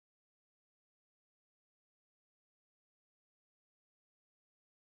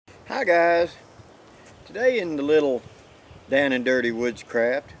Hi guys, today in the little Down and Dirty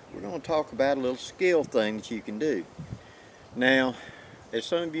Woodscraft we're going to talk about a little skill thing that you can do. Now, as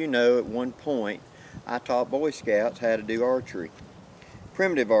some of you know, at one point I taught Boy Scouts how to do archery,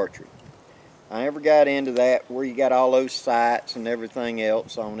 primitive archery. I never got into that where you got all those sights and everything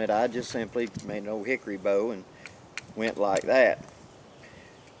else on it. I just simply made an old hickory bow and went like that.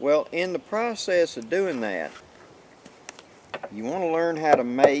 Well, in the process of doing that, you want to learn how to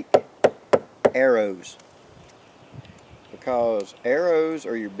make arrows, because arrows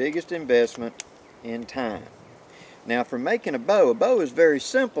are your biggest investment in time. Now, for making a bow is very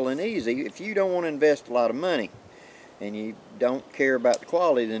simple and easy if you don't want to invest a lot of money and you don't care about the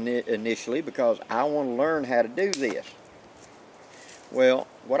quality initially, because I want to learn how to do this. Well,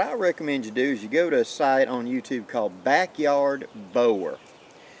 what I recommend you do is you go to a site on YouTube called Backyard Bower.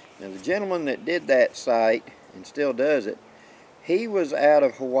 Now, the gentleman that did that site and still does it, he was out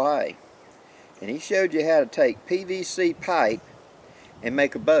of Hawaii, and he showed you how to take PVC pipe and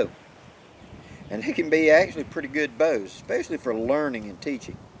make a bow. And they can be actually pretty good bows, especially for learning and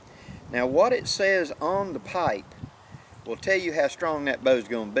teaching. Now, what it says on the pipe will tell you how strong that bow is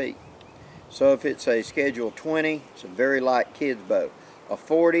going to be. So if it's a schedule 20, it's a very light kid's bow. A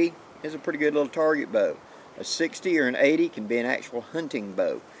 40 is a pretty good little target bow. A 60 or an 80 can be an actual hunting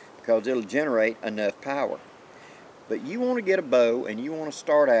bow, because it'll generate enough power. But you want to get a bow and you want to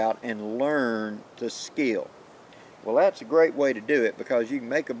start out and learn the skill. Well, that's a great way to do it, because you can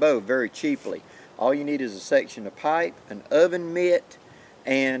make a bow very cheaply. All you need is a section of pipe, an oven mitt,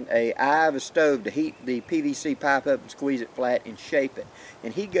 and an eye of a stove to heat the PVC pipe up and squeeze it flat and shape it.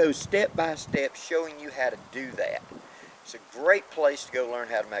 And he goes step by step showing you how to do that. It's a great place to go learn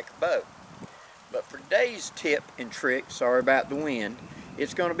how to make a bow. But for today's tip and trick, sorry about the wind,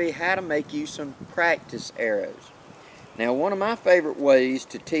 it's going to be how to make you some practice arrows. Now, one of my favorite ways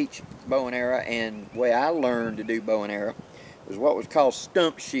to teach bow and arrow, and the way I learned to do bow and arrow, was what was called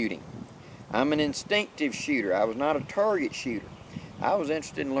stump shooting. I'm an instinctive shooter. I was not a target shooter. I was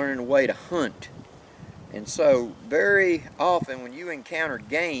interested in learning a way to hunt. And so very often when you encounter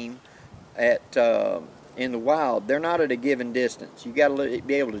game in the wild, they're not at a given distance. You got to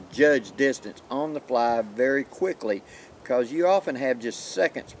be able to judge distance on the fly very quickly, because you often have just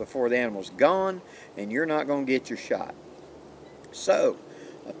seconds before the animal's gone and you're not going to get your shot. So,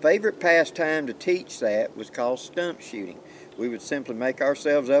 a favorite pastime to teach that was called stump shooting. We would simply make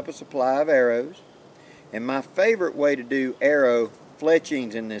ourselves up a supply of arrows, and my favorite way to do arrow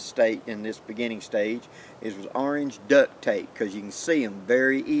fletchings in this beginning stage is with orange duct tape, because you can see them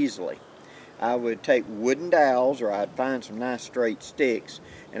very easily. I would take wooden dowels, or I'd find some nice straight sticks,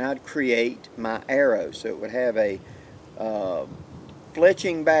 and I'd create my arrow. So it would have a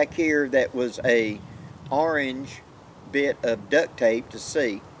fletching back here that was a orange bit of duct tape to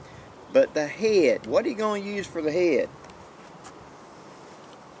see. But the head, what are you going to use for the head?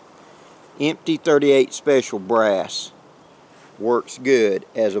 Empty 38 special brass works good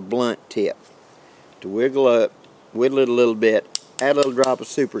as a blunt tip to wiggle up, whittle it a little bit, add a little drop of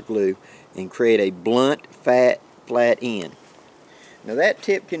super glue, and create a blunt, fat, flat end. Now, that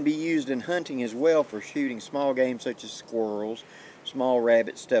tip can be used in hunting as well for shooting small game such as squirrels, small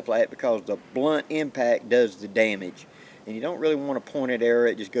rabbits, stuff like that, because the blunt impact does the damage. And you don't really want a pointed arrow,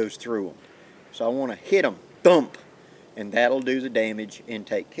 it just goes through them. So I want to hit them, thump, and that'll do the damage and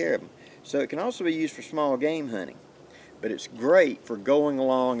take care of them. So it can also be used for small game hunting. But it's great for going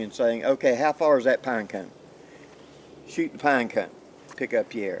along and saying, okay, how far is that pine cone? Shoot the pine cone, pick up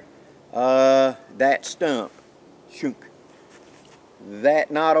the arrow. That stump, shunk.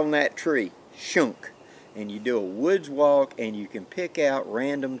 That knot on that tree, shunk. And you do a woods walk and you can pick out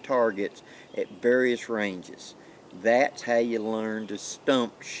random targets at various ranges. That's how you learn to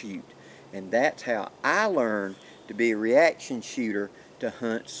stump shoot. And that's how I learned to be a reaction shooter to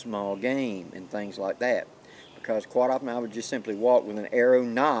hunt small game and things like that. Because quite often I would just simply walk with an arrow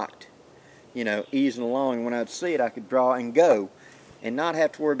knocked, you know, easing along, and when I'd see it I could draw and go and not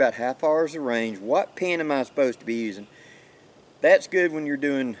have to worry about how far is the range, what pin am I supposed to be using. That's good when you're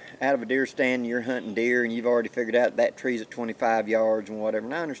doing out of a deer stand and you're hunting deer and you've already figured out that tree's at 25 yards and whatever,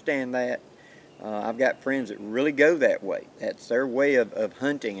 and I understand that. I've got friends that really go that way. That's their way of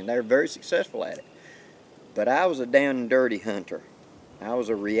hunting, and they're very successful at it. But I was a down and dirty hunter. I was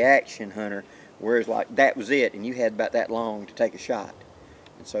a reaction hunter, whereas like that was it, and you had about that long to take a shot.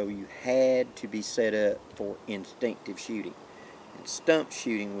 And so you had to be set up for instinctive shooting. And stump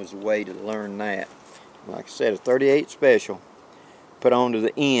shooting was the way to learn that. Like I said, a 38 special put onto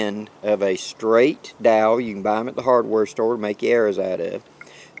the end of a straight dowel. You can buy them at the hardware store to make your arrows out of.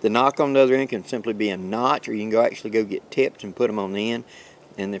 The knock on the other end can simply be a notch, or you can actually go get tips and put them on the end.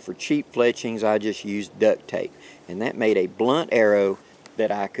 And then for cheap fletchings, I just used duct tape. And that made a blunt arrow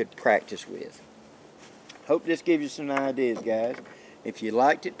that I could practice with. Hope this gives you some ideas, guys. If you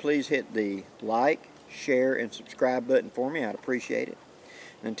liked it, please hit the like, share, and subscribe button for me. I'd appreciate it.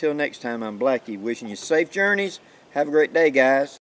 Until next time, I'm Blackie, wishing you safe journeys. Have a great day, guys.